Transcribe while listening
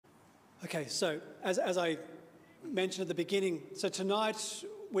Okay, so as I mentioned at the beginning, so tonight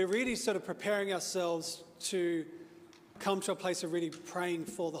we're really sort of preparing ourselves to come to a place of really praying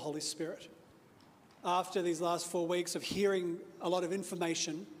for the Holy Spirit. After these last 4 weeks of hearing a lot of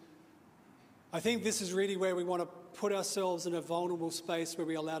information, I think this is really where we want to put ourselves in a vulnerable space where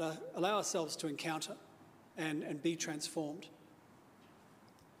we allow ourselves to encounter and be transformed.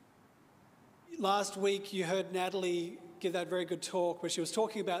 Last week you heard Natalie give that very good talk where she was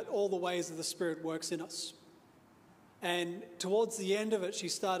talking about all the ways that the Spirit works in us. And towards the end of it, she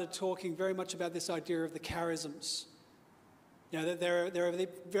started talking very much about this idea of the charisms. You know, that there are the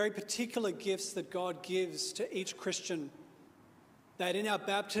very particular gifts that God gives to each Christian, that in our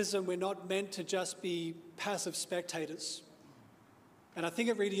baptism we're not meant to just be passive spectators. And I think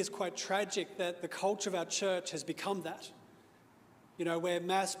it really is quite tragic that the culture of our church has become that. You know, where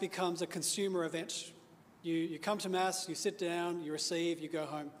Mass becomes a consumer event. You come to Mass, you sit down, you receive, you go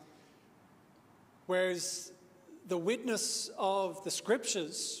home. Whereas the witness of the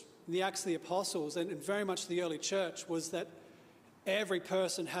Scriptures, the Acts of the Apostles, and very much the early church, was that every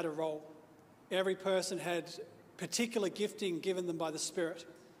person had a role. Every person had particular gifting given them by the Spirit.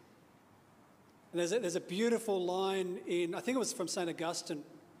 And there's a beautiful line in, I think it was from St. Augustine,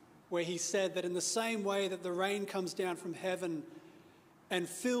 where he said that in the same way that the rain comes down from heaven and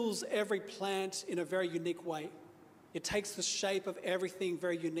fills every plant in a very unique way, it takes the shape of everything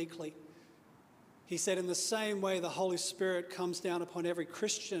very uniquely. He said in the same way the Holy Spirit comes down upon every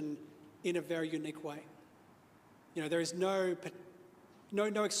Christian in a very unique way. You know, there is no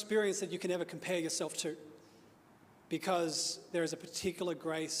experience that you can ever compare yourself to, because there is a particular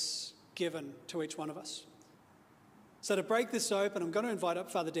grace given to each one of us. So to break this open, I'm going to invite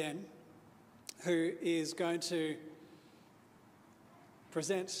up Father Dan, who is going to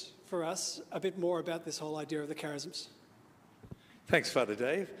present for us a bit more about this whole idea of the charisms. Thanks, Father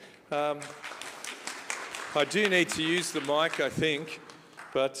Dave. I do need to use the mic, I think,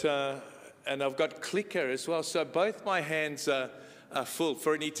 but and I've got clicker as well, so both my hands are full.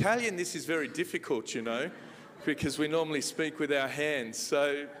 For an Italian, this is very difficult, you know, because we normally speak with our hands.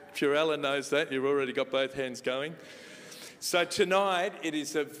 So Fiorella knows that. You've already got both hands going. So tonight, it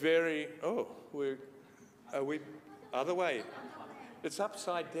is a very... Oh, are we other way? It's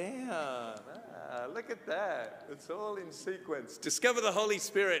upside down. Ah, look at that. It's all in sequence. Discover the Holy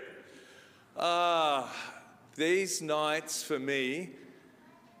Spirit. These nights for me,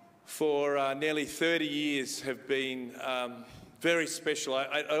 for nearly 30 years, have been very special.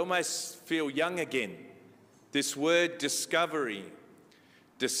 I almost feel young again. This word discovery.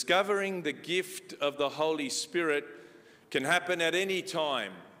 Discovering the gift of the Holy Spirit can happen at any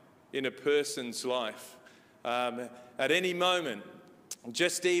time in a person's life, at any moment.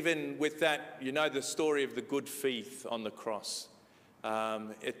 Just even with that, you know the story of the good thief on the cross.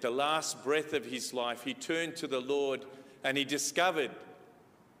 At the last breath of his life, he turned to the Lord and he discovered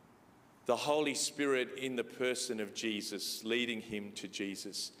the Holy Spirit in the person of Jesus, leading him to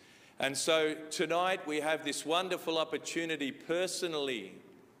Jesus. And so tonight we have this wonderful opportunity personally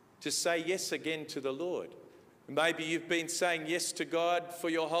to say yes again to the Lord. Maybe you've been saying yes to God for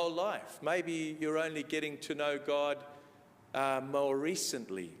your whole life. Maybe you're only getting to know God more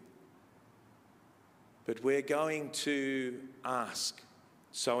recently. But we're going to ask,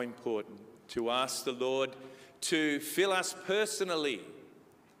 so important, to ask the Lord to fill us personally.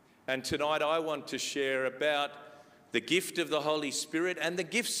 And tonight I want to share about the gift of the Holy Spirit and the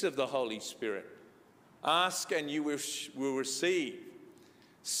gifts of the Holy Spirit. Ask and you will receive.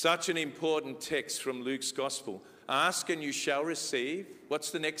 Such an important text from Luke's Gospel. Ask and you shall receive.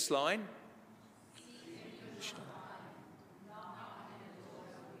 What's the next line?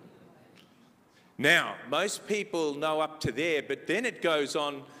 Now, most people know up to there, but then it goes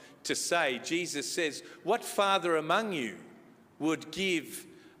on to say, Jesus says, what father among you would give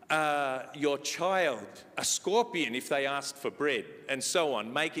your child a scorpion if they asked for bread, and so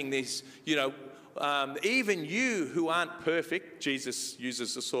on, making this, you know, even you who aren't perfect, Jesus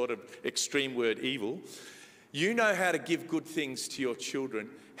uses a sort of extreme word, evil, you know how to give good things to your children.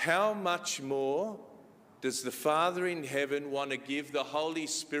 How much more does the Father in heaven want to give the Holy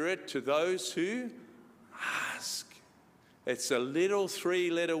Spirit to those who ask? It's a little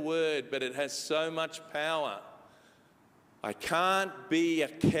 3-letter word, but it has so much power. I can't be a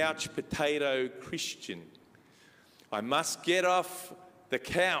couch potato Christian. I must get off the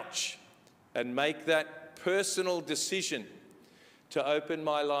couch and make that personal decision to open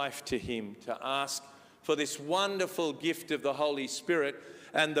my life to Him, to ask for this wonderful gift of the Holy Spirit.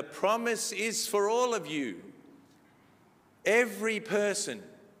 And the promise is for all of you, every person,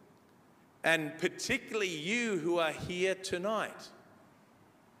 and particularly you who are here tonight.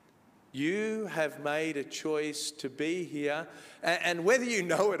 You have made a choice to be here. And whether you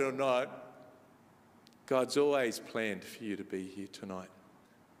know it or not, God's always planned for you to be here tonight.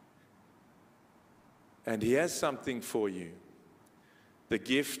 And he has something for you. The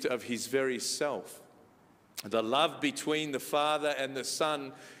gift of his very self. The love between the Father and the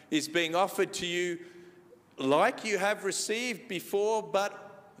Son is being offered to you like you have received before,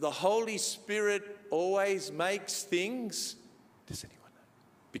 but the Holy Spirit always makes things, does anyone know?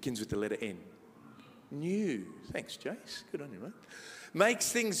 Begins with the letter N. New. Thanks, Jace. Good on you, mate.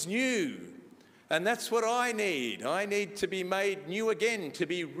 Makes things new. And that's what I need. I need to be made new again, to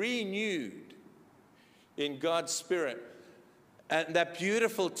be renewed in God's Spirit. And that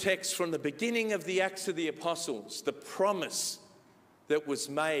beautiful text from the beginning of the Acts of the Apostles, the promise that was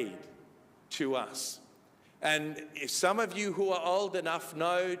made to us. And if some of you who are old enough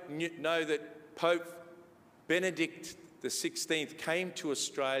know that Pope Benedict XVI came to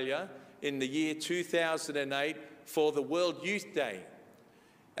Australia in the year 2008 for the World Youth Day.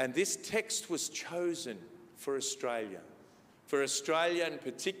 And this text was chosen for Australia and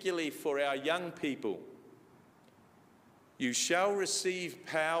particularly for our young people. You shall receive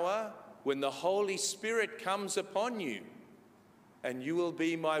power when the Holy Spirit comes upon you, and you will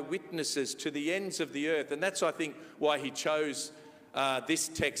be my witnesses to the ends of the earth. And that's, I think, why he chose this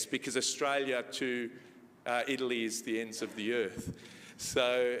text, because Australia to Italy is the ends of the earth.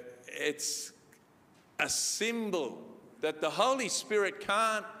 So it's a symbol that the Holy Spirit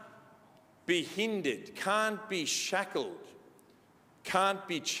can't be hindered, can't be shackled, can't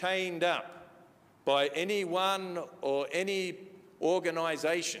be chained up by anyone or any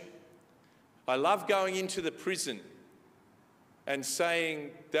organisation. I love going into the prison and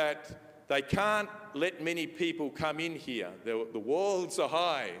saying that they can't let many people come in here. The walls are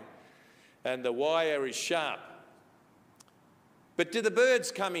high and the wire is sharp. But do the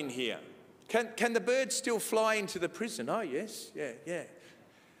birds come in here? Can the birds still fly into the prison? Oh, yes, yeah.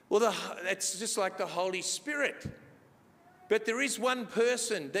 Well, it's just like the Holy Spirit. But there is one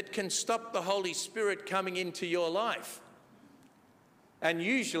person that can stop the Holy Spirit coming into your life. And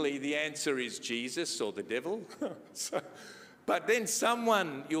usually the answer is Jesus or the devil. But then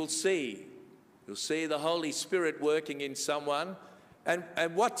someone you'll see the Holy Spirit working in someone. And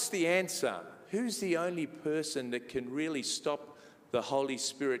what's the answer? Who's the only person that can really stop the Holy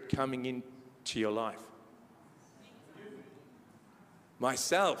Spirit coming into your life?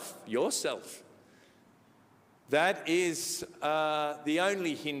 Myself, yourself. That is the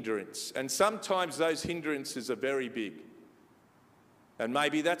only hindrance. And sometimes those hindrances are very big. And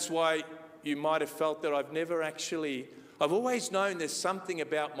maybe that's why you might have felt that I've always known there's something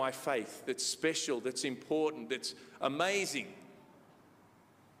about my faith that's special, that's important, that's amazing.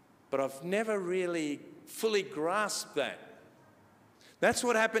 But I've never really fully grasped that. That's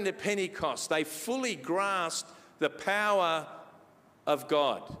what happened at Pentecost. They fully grasped the power of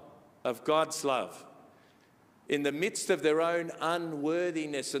God, of God's love, in the midst of their own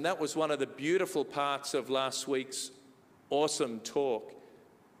unworthiness. And that was one of the beautiful parts of last week's awesome talk,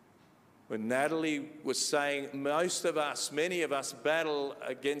 when Natalie was saying many of us battle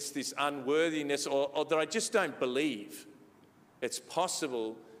against this unworthiness, or that I just don't believe it's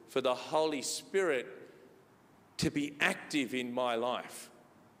possible for the Holy Spirit to be active in my life,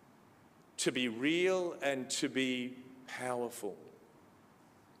 to be real and to be powerful,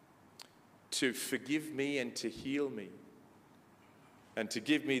 to forgive me and to heal me, and to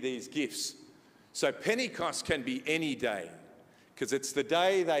give me these gifts. So Pentecost can be any day, because it's the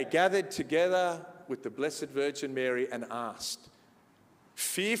day they gathered together with the Blessed Virgin Mary and asked.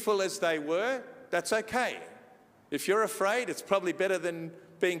 Fearful as they were, that's okay. If you're afraid, it's probably better than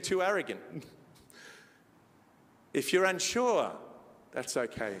being too arrogant. If you're unsure, that's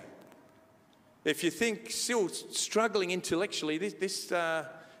okay. If you think still struggling intellectually,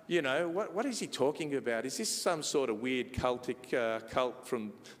 what is he talking about? Is this some sort of weird cultic cult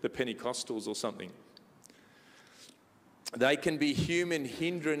from the Pentecostals or something? They can be human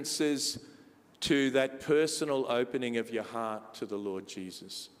hindrances to that personal opening of your heart to the Lord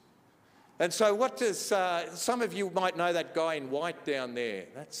Jesus. And so what does, some of you might know that guy in white down there.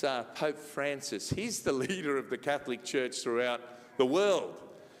 That's Pope Francis. He's the leader of the Catholic Church throughout the world.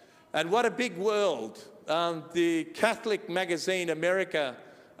 And what a big world. The Catholic magazine America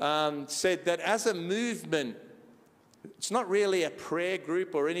said that as a movement, it's not really a prayer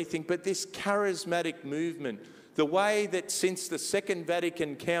group or anything, but this charismatic movement, the way that since the Second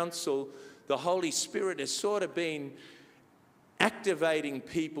Vatican Council, the Holy Spirit has sort of been activating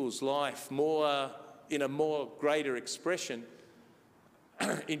people's life more in a more greater expression.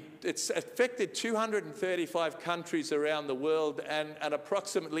 it's affected 235 countries around the world and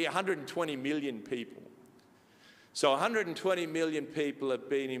approximately 120 million people. So 120 million people have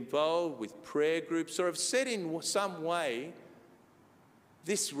been involved with prayer groups or have said in some way,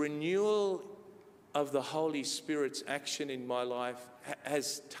 this renewal of the Holy Spirit's action in my life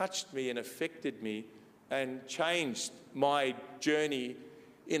has touched me and affected me and changed my journey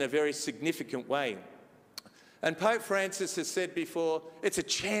in a very significant way. And Pope Francis has said before, it's a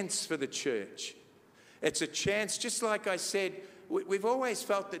chance for the church. It's a chance, just like I said, we've always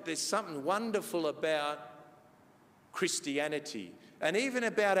felt that there's something wonderful about Christianity and even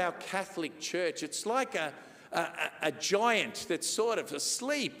about our Catholic Church. It's like a giant that's sort of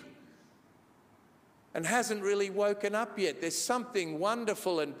asleep and hasn't really woken up yet. There's something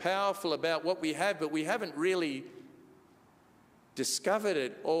wonderful and powerful about what we have, but we haven't really discovered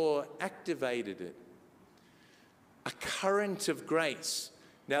it or activated it. A current of grace.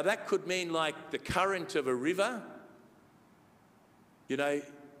 Now that could mean like the current of a river. You know,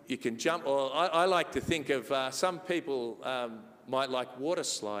 you can jump, or I like to think of, some people might like water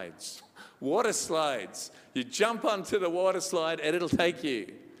slides. Water slides. You jump onto the water slide and it'll take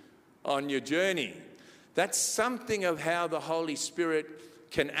you on your journey. That's something of how the Holy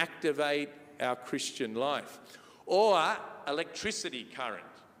Spirit can activate our Christian life. Or electricity current.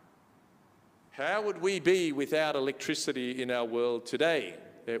 How would we be without electricity in our world today?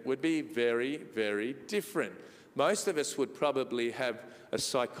 It would be very, very different. Most of us would probably have a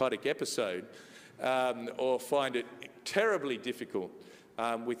psychotic episode or find it terribly difficult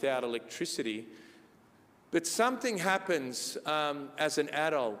without electricity. But something happens as an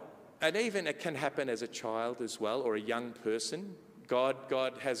adult, and even it can happen as a child as well, or a young person. God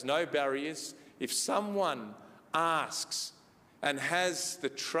has no barriers. If someone asks and has the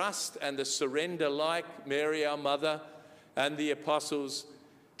trust and the surrender like Mary, our mother, and the apostles,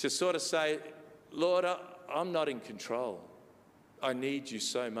 to sort of say, Lord, I'm not in control. I need you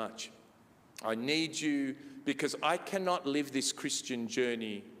so much. I need you because I cannot live this Christian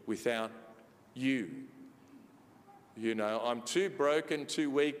journey without you. You know, I'm too broken, too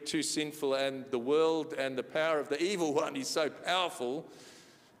weak, too sinful, and the world and the power of the evil one is so powerful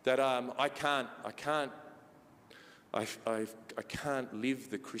that I can't live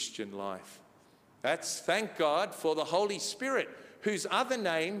the Christian life. Thank God for the Holy Spirit, whose other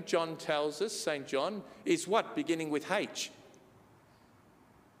name, John tells us, St. John, is what? Beginning with H.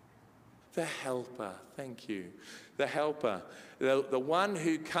 The Helper. Thank you. The Helper. The one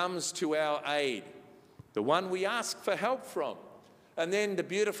who comes to our aid. The one we ask for help from. And then the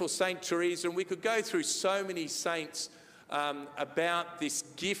beautiful St. Teresa, and we could go through so many saints about this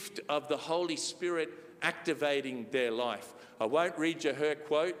gift of the Holy Spirit activating their life. I won't read you her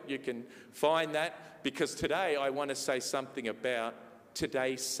quote. You can find that, because today I want to say something about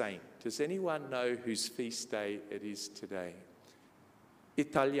today's saint. Does anyone know whose feast day it is today?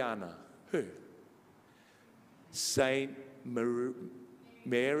 Italiana. Who? Saint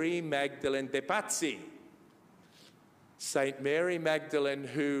Mary Magdalene de Pazzi. Saint Mary Magdalene,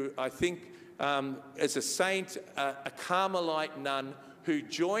 who I think is a saint, a Carmelite nun who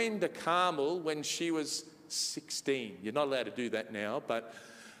joined the Carmel when she was 16. You're not allowed to do that now, but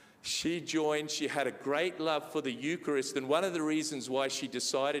she joined. She had a great love for the Eucharist, and one of the reasons why she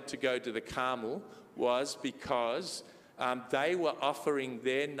decided to go to the Carmel was because they were offering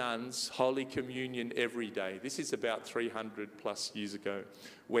their nuns Holy Communion every day. This is about 300 plus years ago,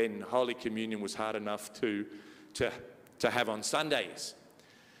 when Holy Communion was hard enough to have on Sundays.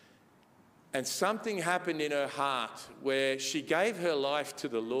 And something happened in her heart where she gave her life to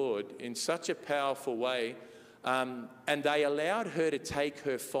the Lord in such a powerful way, and they allowed her to take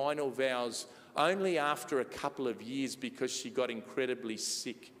her final vows only after a couple of years, because she got incredibly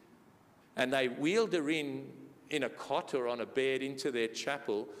sick. And they wheeled her in a cot or on a bed into their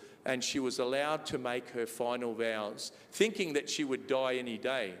chapel, and she was allowed to make her final vows, thinking that she would die any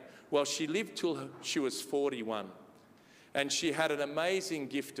day. Well, she lived till she was 41, and she had an amazing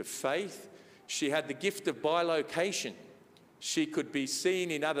gift of faith. She had the gift of bilocation. She could be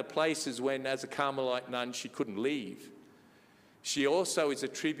seen in other places when, as a Carmelite nun, she couldn't leave. She also is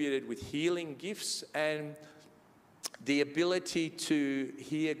attributed with healing gifts and the ability to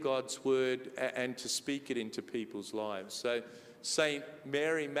hear God's word and to speak it into people's lives. So, Saint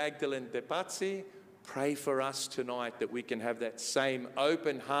Mary Magdalene de Pazzi, pray for us tonight that we can have that same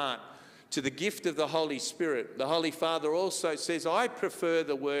open heart to the gift of the Holy Spirit. The Holy Father also says, I prefer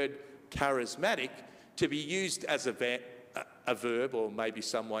the word charismatic to be used as a verb, or maybe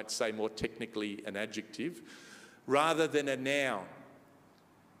some might say more technically an adjective, rather than a noun.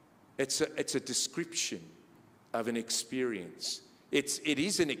 It's a description of an experience. It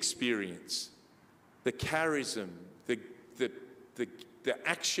is an experience. The charism, the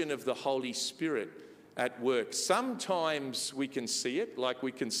action of the Holy Spirit at work. Sometimes we can see it, like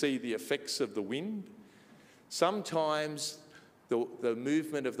we can see the effects of the wind. Sometimes the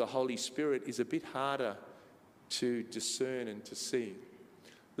movement of the Holy Spirit is a bit harder to discern and to see.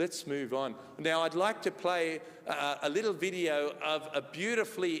 Let's move on. Now, I'd like to play a little video of a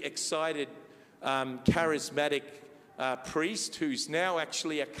beautifully excited, charismatic priest who's now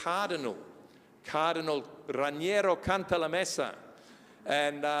actually a cardinal, Cardinal Raniero Cantalamessa.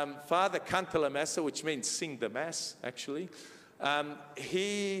 And Father Cantalamessa, which means sing the Mass, actually,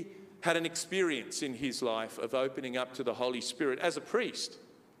 he had an experience in his life of opening up to the Holy Spirit as a priest.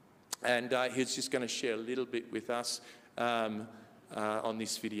 And he's just going to share a little bit with us on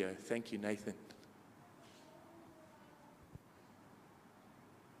this video. Thank you, Nathan.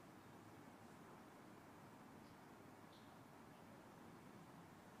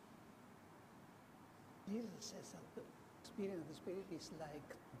 Jesus says that the experience of the Spirit is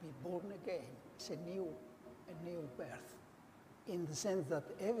like be born again. It's a new birth, in the sense that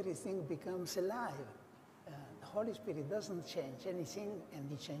everything becomes alive. The Holy Spirit doesn't change anything, and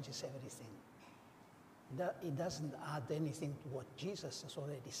He changes everything. He doesn't add anything to what Jesus has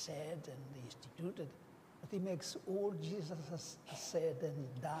already said and instituted, but He makes all Jesus has said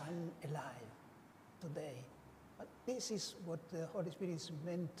and done alive today. But this is what the Holy Spirit is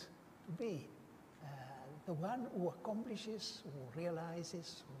meant to be. The one who accomplishes, who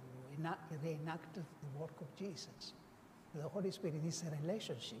realizes, who reenacted the work of Jesus. The Holy Spirit is a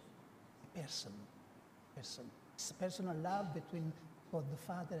relationship, a person. It's a personal love between God the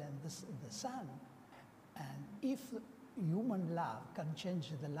Father and the Son. And if human love can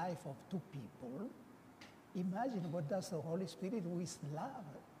change the life of two people, imagine what does the Holy Spirit with love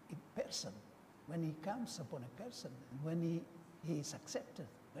in person, when He comes upon a person, and when he is accepted,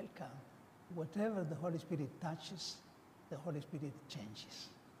 welcome. Whatever the Holy Spirit touches, the Holy Spirit changes.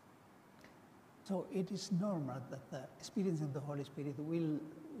 So it is normal that the experience of the Holy Spirit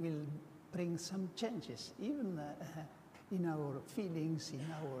will bring some changes, even in our feelings, in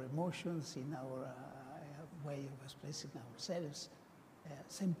our emotions, in our way of expressing ourselves.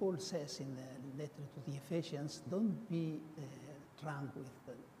 St. Paul says in the letter to the Ephesians, don't be drunk with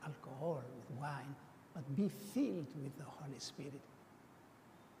alcohol, with wine, but be filled with the Holy Spirit.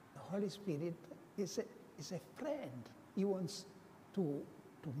 The Holy Spirit is a friend. He wants to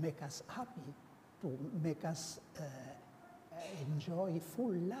make us happy, to make us enjoy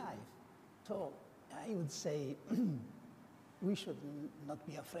full life. So I would say we should not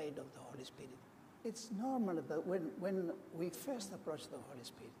be afraid of the Holy Spirit. It's normal that when we first approach the Holy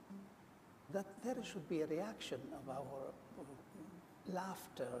Spirit, that there should be a reaction of our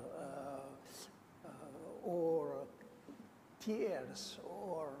laughter or tears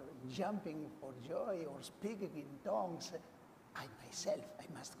or jumping for joy or speaking in tongues. I myself, I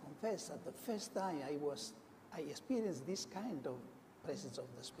must confess that the first time I experienced this kind of presence of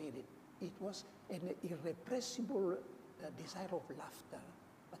the Spirit, it was an irrepressible desire of laughter.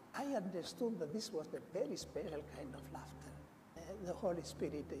 But I understood that this was a very special kind of laughter. The Holy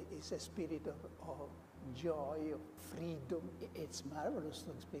Spirit is a spirit of joy, of freedom. It's marvelous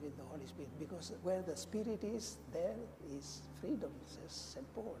to experience the Holy Spirit, because where the Spirit is, there is freedom, says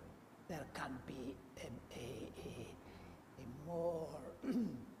St. Paul. There can be a more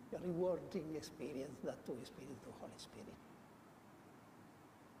rewarding experience than to experience the Holy Spirit.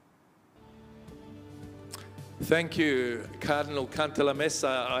 Thank you, Cardinal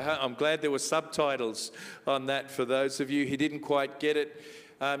Cantalamessa. I'm glad there were subtitles on that for those of you who didn't quite get it.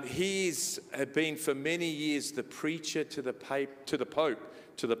 He's been for many years the preacher to the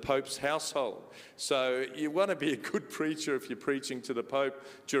Pope's household. So you want to be a good preacher if you're preaching to the Pope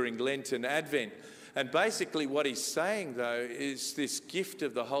during Lent and Advent. And basically what he's saying, though, is this gift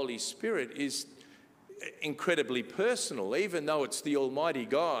of the Holy Spirit is incredibly personal. Even though it's the Almighty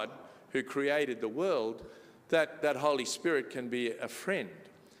God who created the world, that Holy Spirit can be a friend,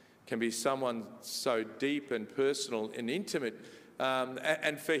 can be someone so deep and personal and intimate.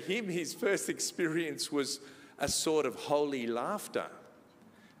 And for him, his first experience was a sort of holy laughter,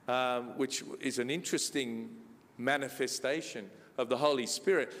 which is an interesting manifestation of the Holy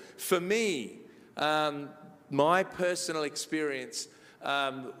Spirit. For me, my personal experience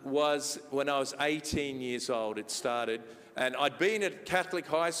was when I was 18 years old, it started. And I'd been at Catholic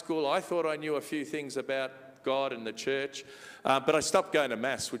high school. I thought I knew a few things about God and the church, but I stopped going to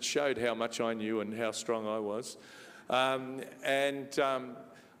Mass, which showed how much I knew and how strong I was. I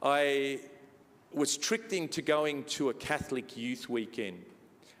was tricked into going to a Catholic youth weekend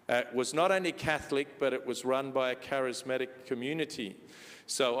It was not only Catholic, but it was run by a charismatic community.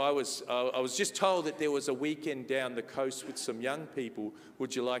 So I was just told that there was a weekend down the coast with some young people.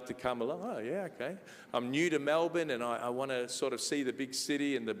 Would you like to come along? Oh, yeah, okay. I'm new to Melbourne and I want to sort of see the big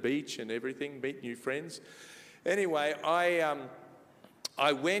city and the beach and everything, meet new friends. Anyway,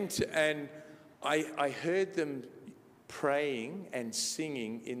 I went and I heard them praying and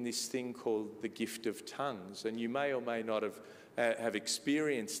singing in this thing called the gift of tongues. And you may or may not have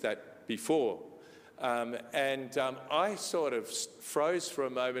experienced that before. I sort of froze for a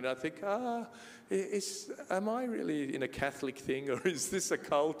moment. I think, am I really in a Catholic thing, or is this a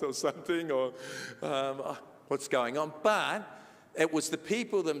cult or something, or what's going on? But it was the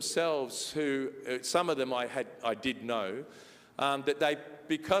people themselves who, some of them I did know, that they,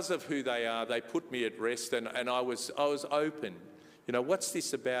 because of who they are, they put me at rest, and I was open. You know, what's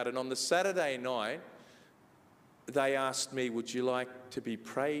this about? And on the Saturday night, they asked me, would you like to be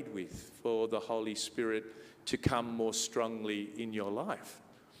prayed with for the Holy Spirit to come more strongly in your life?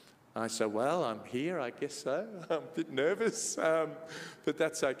 I said, well, I'm here, I guess so. I'm a bit nervous, but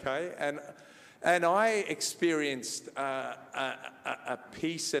that's okay. And I experienced a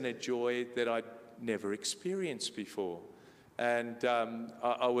peace and a joy that I'd never experienced before. And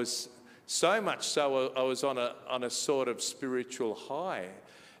I was so much so, I was on a sort of spiritual high.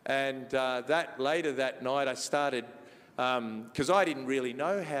 And later that night I started, because I didn't really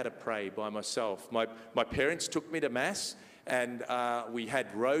know how to pray by myself. My parents took me to Mass, and we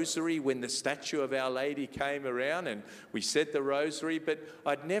had rosary when the statue of Our Lady came around, and we said the rosary, but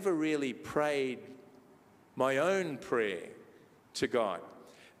I'd never really prayed my own prayer to God.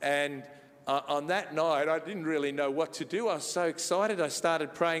 And on that night, I didn't really know what to do. I was so excited, I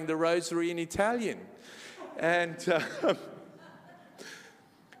started praying the rosary in Italian. And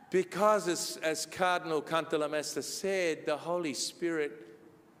because, as Cardinal Cantalamessa said, the Holy Spirit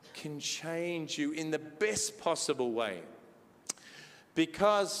can change you in the best possible way.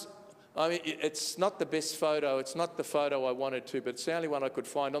 Because, I mean, it's not the best photo, it's not the photo I wanted to, but it's the only one I could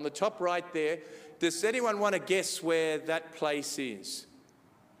find. On the top right there, does anyone want to guess where that place is?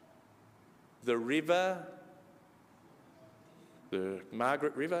 The river, the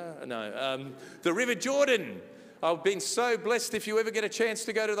Margaret River? No, the River Jordan. I've been so blessed. If you ever get a chance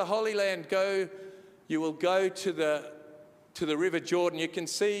to go to the Holy Land, you will go to the River Jordan. You can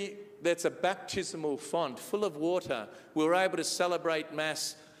see that's a baptismal font full of water. We were able to celebrate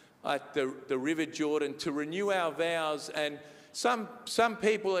Mass at the River Jordan to renew our vows. And some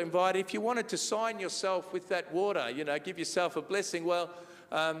people invited, if you wanted to sign yourself with that water, you know, give yourself a blessing. Well,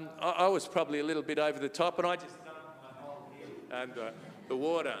 I was probably a little bit over the top, and I just dumped my whole head under the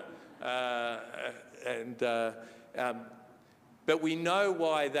water. But we know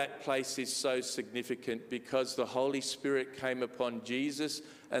why that place is so significant, because the Holy Spirit came upon Jesus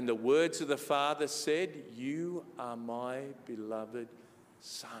and the words of the Father said, "You are my beloved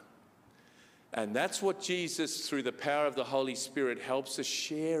Son." And that's what Jesus, through the power of the Holy Spirit, helps us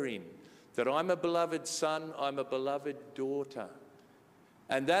share in, that I'm a beloved son, I'm a beloved daughter.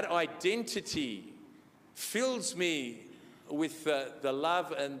 And that identity fills me with the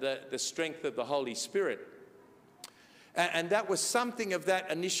love and the strength of the Holy Spirit. And that was something of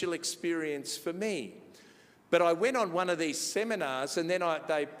that initial experience for me. But I went on one of these seminars, and then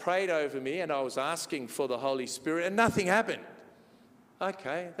they prayed over me, and I was asking for the Holy Spirit, and nothing happened.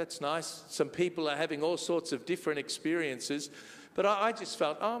 Okay, that's nice. Some people are having all sorts of different experiences, but I just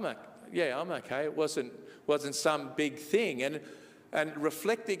felt, I'm okay. It wasn't some big thing. And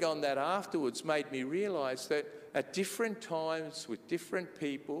reflecting on that afterwards made me realise that at different times with different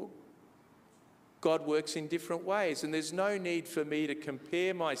people, God works in different ways, and there's no need for me to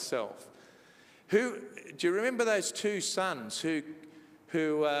compare myself. Do you remember those two sons who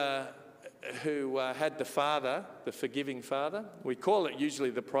had the father, the forgiving father? We call it usually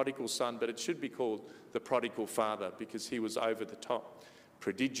the prodigal son, but it should be called the prodigal father because he was over the top,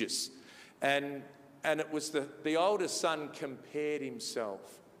 prodigious. And it was the oldest son compared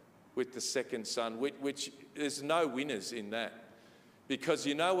himself with the second son, which there's no winners in that. Because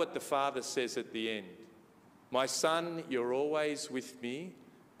you know what the Father says at the end. My son, you're always with me,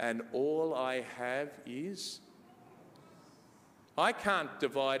 and all I have is... I can't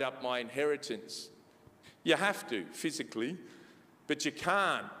divide up my inheritance. You have to, physically, but you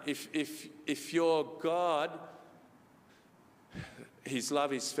can't. If you're God, his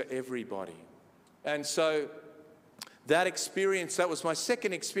love is for everybody. And so that experience, that was my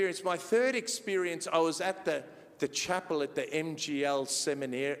second experience. My third experience, I was at the chapel at the MGL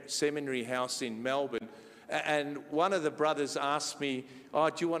Seminary House in Melbourne, and one of the brothers asked me,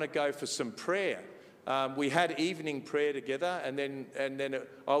 do you want to go for some prayer? we had evening prayer together, and then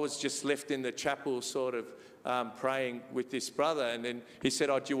I was just left in the chapel sort of praying with this brother, and then he said,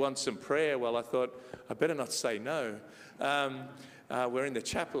 "Oh, do you want some prayer?" Well, I thought, I better not say no. We're in the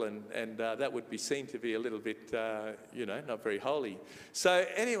chapel, and that would be seen to be a little bit, not very holy. So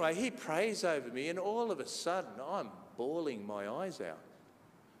anyway, he prays over me, and all of a sudden, I'm bawling my eyes out.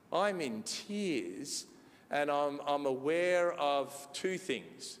 I'm in tears, and I'm aware of two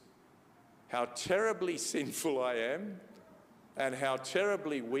things: how terribly sinful I am, and how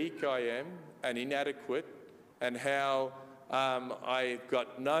terribly weak I am and inadequate, and how I've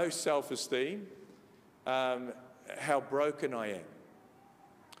got no self-esteem, how broken I am.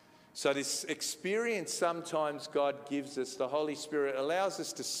 So this experience sometimes God gives us, the Holy Spirit allows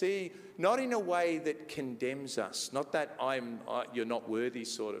us to see, not in a way that condemns us, not that you're not worthy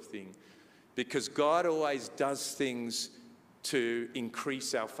sort of thing, because God always does things to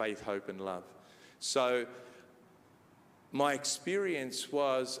increase our faith, hope and love. So my experience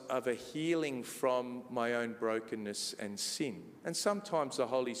was of a healing from my own brokenness and sin. And sometimes the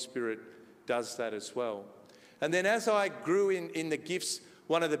Holy Spirit does that as well. And then as I grew in the gifts,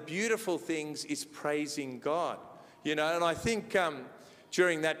 one of the beautiful things is praising God. And I think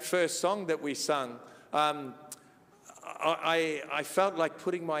during that first song that we sung, I felt like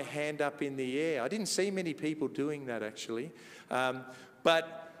putting my hand up in the air. I didn't see many people doing that, actually.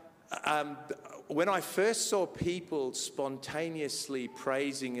 But when I first saw people spontaneously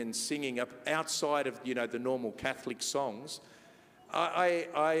praising and singing up outside of, the normal Catholic songs, I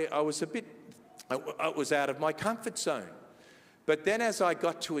was out of my comfort zone. But then as I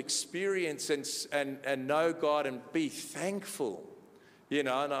got to experience and know God and be thankful, and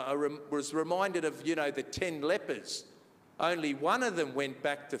I was reminded of, the 10 lepers. Only one of them went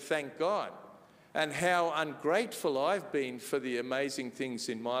back to thank God, and how ungrateful I've been for the amazing things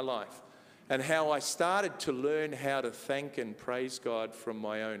in my life, and how I started to learn how to thank and praise God from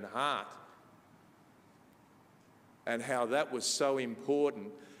my own heart, and how that was so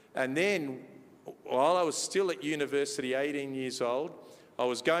important. And then, while I was still at university, 18 years old, I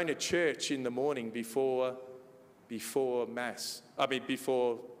was going to church in the morning before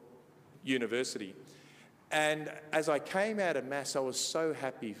university. And as I came out of Mass, I was so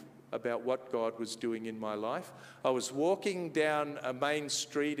happy about what God was doing in my life. I was walking down a main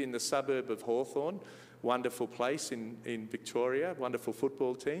street in the suburb of Hawthorn, wonderful place in Victoria, wonderful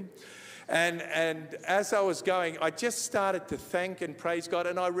football team. And as I was going, I just started to thank and praise God.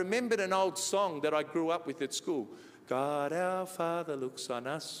 And I remembered an old song that I grew up with at school. God our Father looks on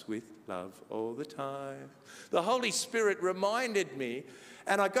us with love all the time. The Holy Spirit reminded me,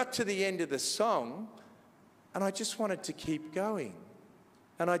 and I got to the end of the song, and I just wanted to keep going.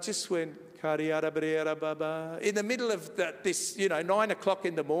 And I just went, in the middle of this, 9 o'clock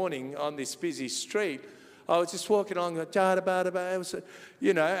in the morning on this busy street, I was just walking along, and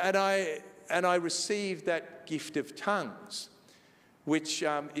I received that gift of tongues, which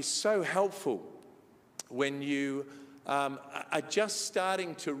is so helpful when you are just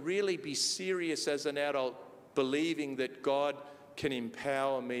starting to really be serious as an adult, believing that God can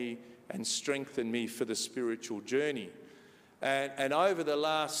empower me and strengthen me for the spiritual journey. And over the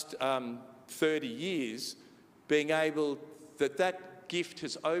last 30 years, being able, that gift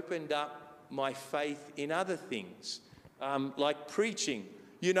has opened up my faith in other things, like preaching.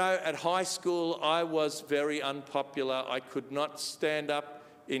 At high school, I was very unpopular. I could not stand up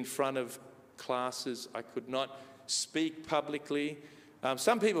in front of classes. I could not speak publicly.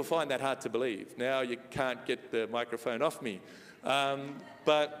 Some people find that hard to believe. Now you can't get the microphone off me.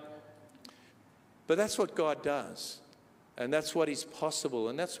 But that's what God does. And that's what is possible.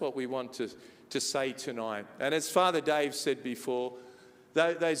 And that's what we want to say tonight. And as Father Dave said before,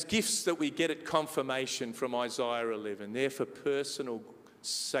 those gifts that we get at confirmation from Isaiah 11, they're for personal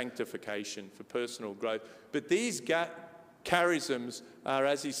sanctification, for personal growth. But these charisms are,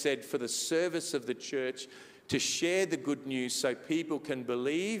 as he said, for the service of the church, to share the good news so people can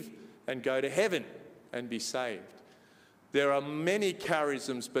believe and go to heaven and be saved. There are many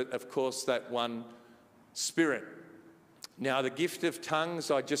charisms, but of course that one Spirit. Now, the gift of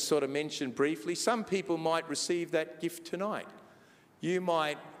tongues, I just sort of mentioned briefly. Some people might receive that gift tonight. You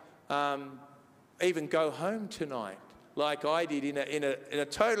might even go home tonight, like I did, in a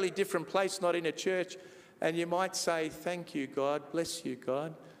totally different place, not in a church, and you might say, "Thank you, God. Bless you,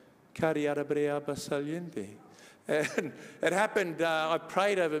 God." And it happened. I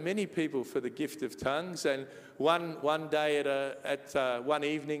prayed over many people for the gift of tongues, and one day one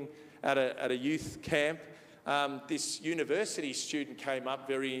evening at a youth camp, this university student came up,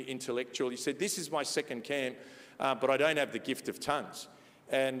 very intellectual. He said, "This is my second camp, but I don't have the gift of tongues."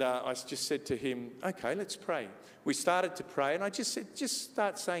 And I just said to him, okay, let's pray. We started to pray, and I just said, just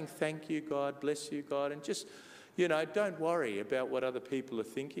start saying thank you, God, bless you, God, and just, don't worry about what other people are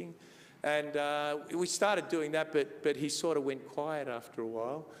thinking. And we started doing that, but he sort of went quiet after a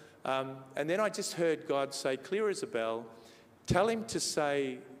while. And then I just heard God say, clear as a bell, tell him to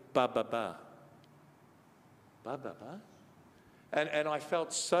say, ba, ba, ba. Ba, ba, ba. And I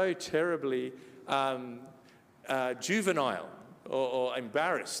felt so terribly juvenile or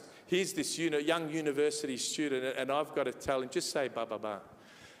embarrassed. Here's this young university student, and I've got to tell him, just say ba, ba, ba.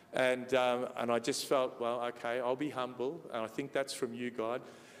 And I just felt, well, okay, I'll be humble, and I think that's from you, God.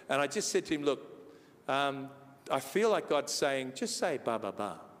 And I just said to him, look, I feel like God's saying, just say ba, ba,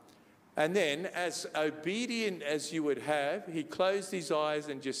 ba. And then, as obedient as you would have, he closed his eyes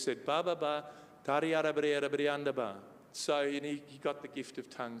and just said, ba, ba, ba, tariara bariara barianda ba. So he got the gift of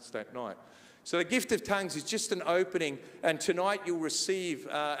tongues that night. So the gift of tongues is just an opening, and tonight you'll receive,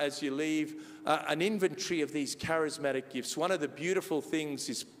 as you leave, an inventory of these charismatic gifts. One of the beautiful things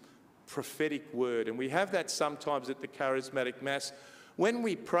is prophetic word, and we have that sometimes at the charismatic mass. When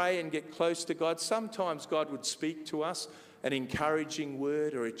we pray and get close to God, sometimes God would speak to us, an encouraging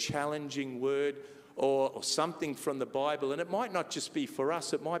word or a challenging word or something from the Bible, and it might not just be for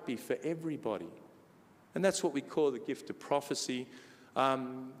us, it might be for everybody. And that's what we call the gift of prophecy.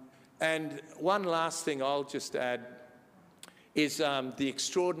 And one last thing I'll just add is the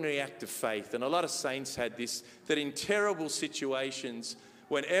extraordinary act of faith. And a lot of saints had this, that in terrible situations,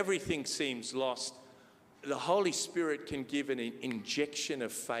 when everything seems lost, the Holy Spirit can give an injection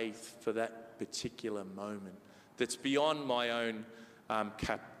of faith for that particular moment that's beyond my own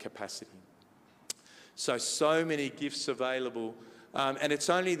capacity. So many gifts available. And it's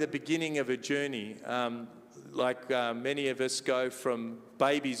only the beginning of a journey. Many of us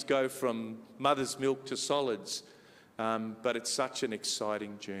babies go from mother's milk to solids. But it's such an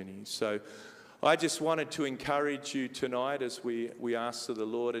exciting journey. So I just wanted to encourage you tonight as we ask of the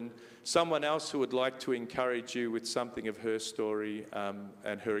Lord. And someone else who would like to encourage you with something of her story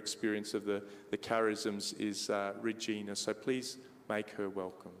and her experience of the charisms is Regina. So please make her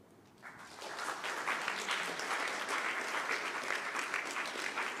welcome.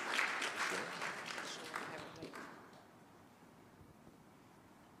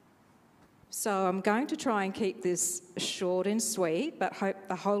 So I'm going to try and keep this short and sweet, but hope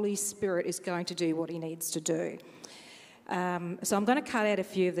the Holy Spirit is going to do what he needs to do. So I'm going to cut out a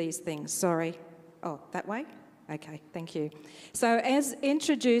few of these things. Sorry. Oh, that way? Okay, thank you. So as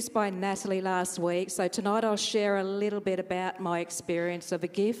introduced by Natalie last week, so tonight I'll share a little bit about my experience of a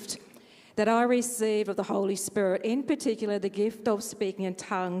gift that I received of the Holy Spirit, in particular the gift of speaking in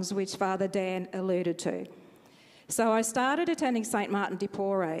tongues, which Father Dan alluded to. So I started attending St. Martin de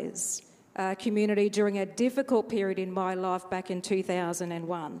Porres community during a difficult period in my life back in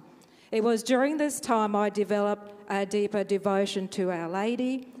 2001. It was during this time I developed a deeper devotion to Our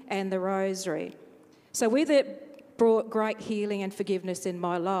Lady and the Rosary. So with it brought great healing and forgiveness in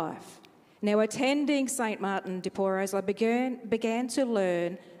my life. Now, attending St. Martin de Porres, I began to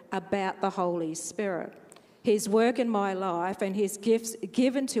learn about the Holy Spirit, his work in my life and his gifts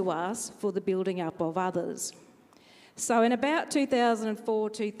given to us for the building up of others. So in about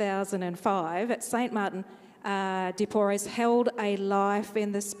 2004-2005, at St. Martin de Porres held a Life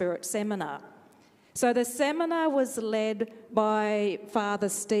in the Spirit seminar. So the seminar was led by Father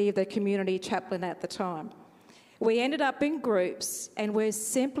Steve, the community chaplain at the time. We ended up in groups and we're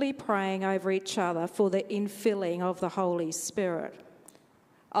simply praying over each other for the infilling of the Holy Spirit.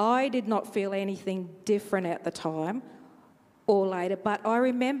 I did not feel anything different at the time or later, but I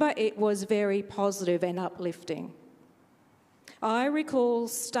remember it was very positive and uplifting. I recall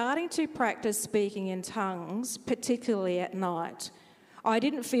starting to practice speaking in tongues, particularly at night. I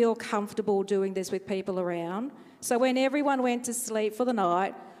didn't feel comfortable doing this with people around, so when everyone went to sleep for the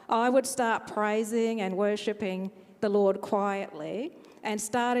night, I would start praising and worshipping the Lord quietly and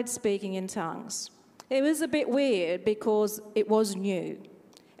started speaking in tongues. It was a bit weird because it was new,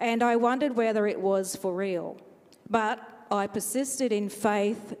 and I wondered whether it was for real, but I persisted in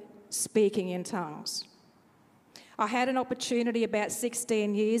faith, speaking in tongues. I had an opportunity about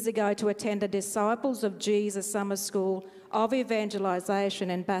 16 years ago to attend a Disciples of Jesus Summer School of Evangelisation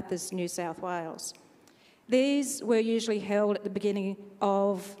in Bathurst, New South Wales. These were usually held at the beginning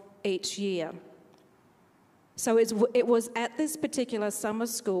of each year. So it was at this particular summer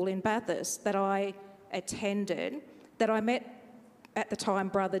school in Bathurst that I attended, that I met at the time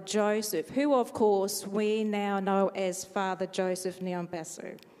Brother Joseph, who of course we now know as Father Joseph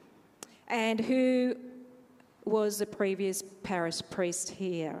Nyambasu, and who was a previous parish priest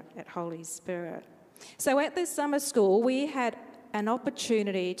here at Holy Spirit. So at this summer school, we had an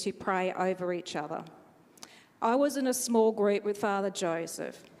opportunity to pray over each other. I was in a small group with Father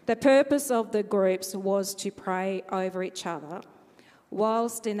Joseph. The purpose of the groups was to pray over each other,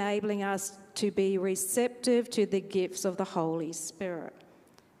 whilst enabling us to be receptive to the gifts of the Holy Spirit.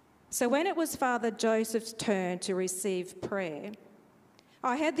 So when it was Father Joseph's turn to receive prayer,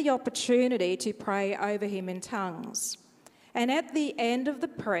 I had the opportunity to pray over him in tongues. And at the end of the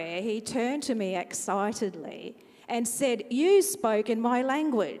prayer, he turned to me excitedly and said, "You spoke in my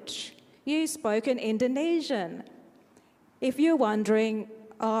language. You spoke in Indonesian." If you're wondering,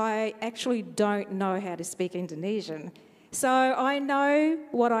 I actually don't know how to speak Indonesian. So I know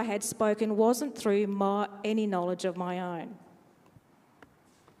what I had spoken wasn't through any knowledge of my own.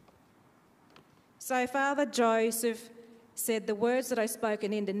 So Father Joseph said the words that I spoke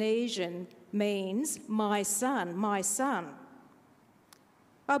in Indonesian means my son, my son.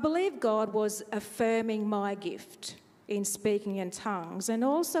 I believe God was affirming my gift in speaking in tongues and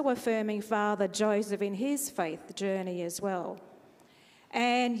also affirming Father Joseph in his faith journey as well.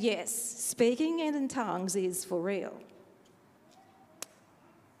 And yes, speaking in tongues is for real.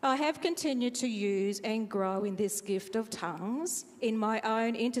 I have continued to use and grow in this gift of tongues in my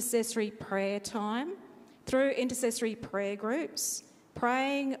own intercessory prayer time, through intercessory prayer groups,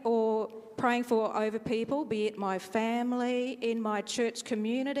 praying for over people, be it my family, in my church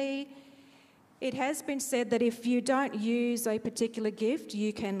community. It has been said that if you don't use a particular gift,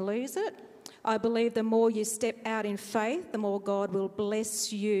 you can lose it. I believe the more you step out in faith, the more God will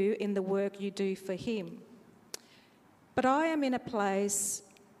bless you in the work you do for him. But I am in a place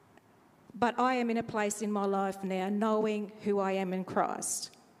in my life now knowing who I am in Christ.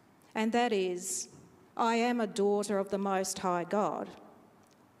 And that is, I am a daughter of the Most High God.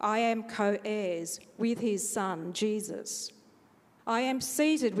 I am co-heirs with his Son, Jesus. I am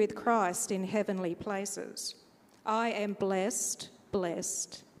seated with Christ in heavenly places. I am blessed,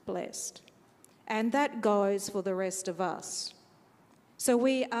 blessed, blessed. And that goes for the rest of us. So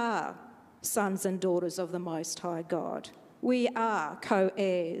we are sons and daughters of the Most High God. We are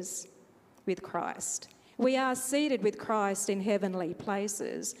co-heirs with Christ. We are seated with Christ in heavenly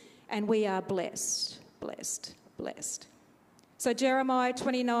places, and we are blessed, blessed, blessed. So Jeremiah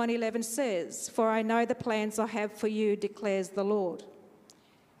 29:11 says, "For I know the plans I have for you, declares the Lord.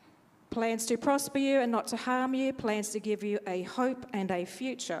 Plans to prosper you and not to harm you, plans to give you a hope and a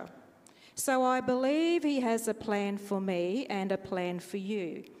future." So I believe he has a plan for me and a plan for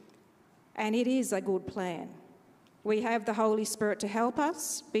you. And it is a good plan. We have the Holy Spirit to help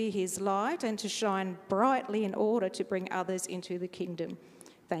us be his light and to shine brightly in order to bring others into the kingdom.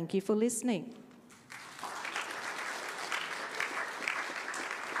 Thank you for listening.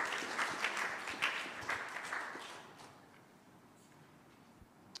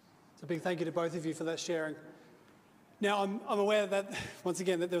 So a big thank you to both of you for that sharing. Now, I'm aware that, once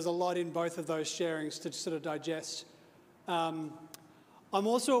again, that there's a lot in both of those sharings to sort of digest. I'm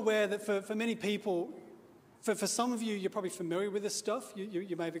also aware that for many people, for some of you, you're probably familiar with this stuff.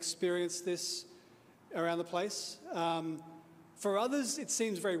 You may have experienced this around the place. For others, it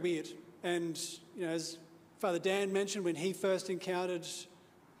seems very weird. And, you know, as Father Dan mentioned, when he first encountered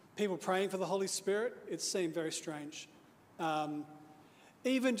people praying for the Holy Spirit, it seemed very strange.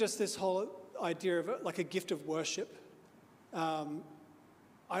 Even just this whole idea of it, like a gift of worship. I'm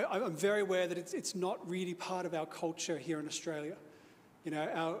very aware that it's not really part of our culture here in Australia. You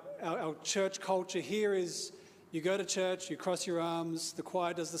know, our church culture here is you go to church, you cross your arms, the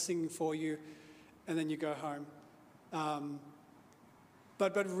choir does the singing for you, and then you go home.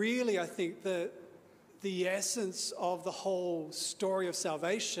 But really, I think the essence of the whole story of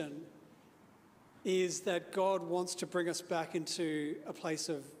salvation is that God wants to bring us back into a place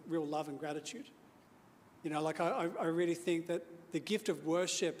of real love and gratitude. You know, like I really think that the gift of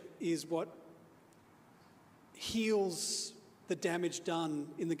worship is what heals the damage done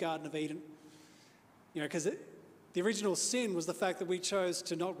in the Garden of Eden. You know, because the original sin was the fact that we chose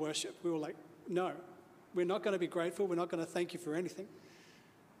to not worship. We were like, no, we're not going to be grateful. We're not going to thank you for anything.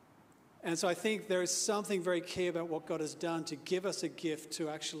 And so I think there is something very key about what God has done to give us a gift to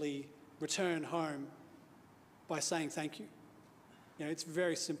actually return home by saying thank you. You know, it's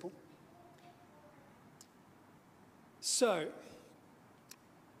very simple. So,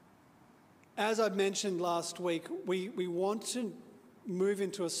 as I mentioned last week, we want to move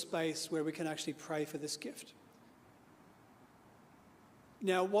into a space where we can actually pray for this gift.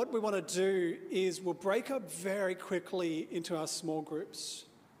 Now, what we want to do is we'll break up very quickly into our small groups.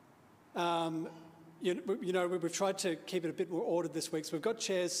 You know, we've tried to keep it a bit more ordered this week, so we've got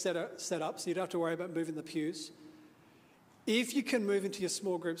chairs set up so you don't have to worry about moving the pews. If you can move into your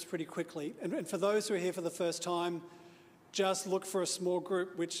small groups pretty quickly, and for those who are here for the first time, just look for a small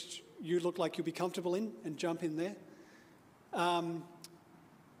group which you look like you'll be comfortable in and jump in there.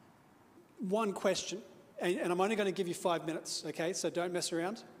 One question, and I'm only going to give you 5 minutes, okay? So don't mess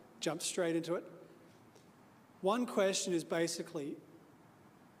around, jump straight into it. One question is basically,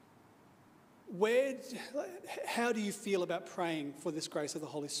 how do you feel about praying for this grace of the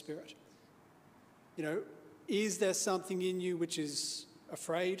Holy Spirit? You know, is there something in you which is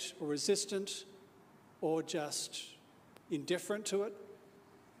afraid or resistant or just indifferent to it?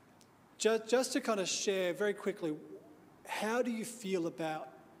 Just to kind of share very quickly, how do you feel about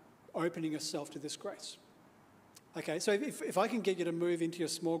opening yourself to this grace? Okay, so if I can get you to move into your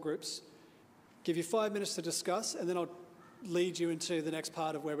small groups, give you 5 minutes to discuss, and then I'll lead you into the next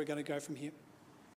part of where we're going to go from here.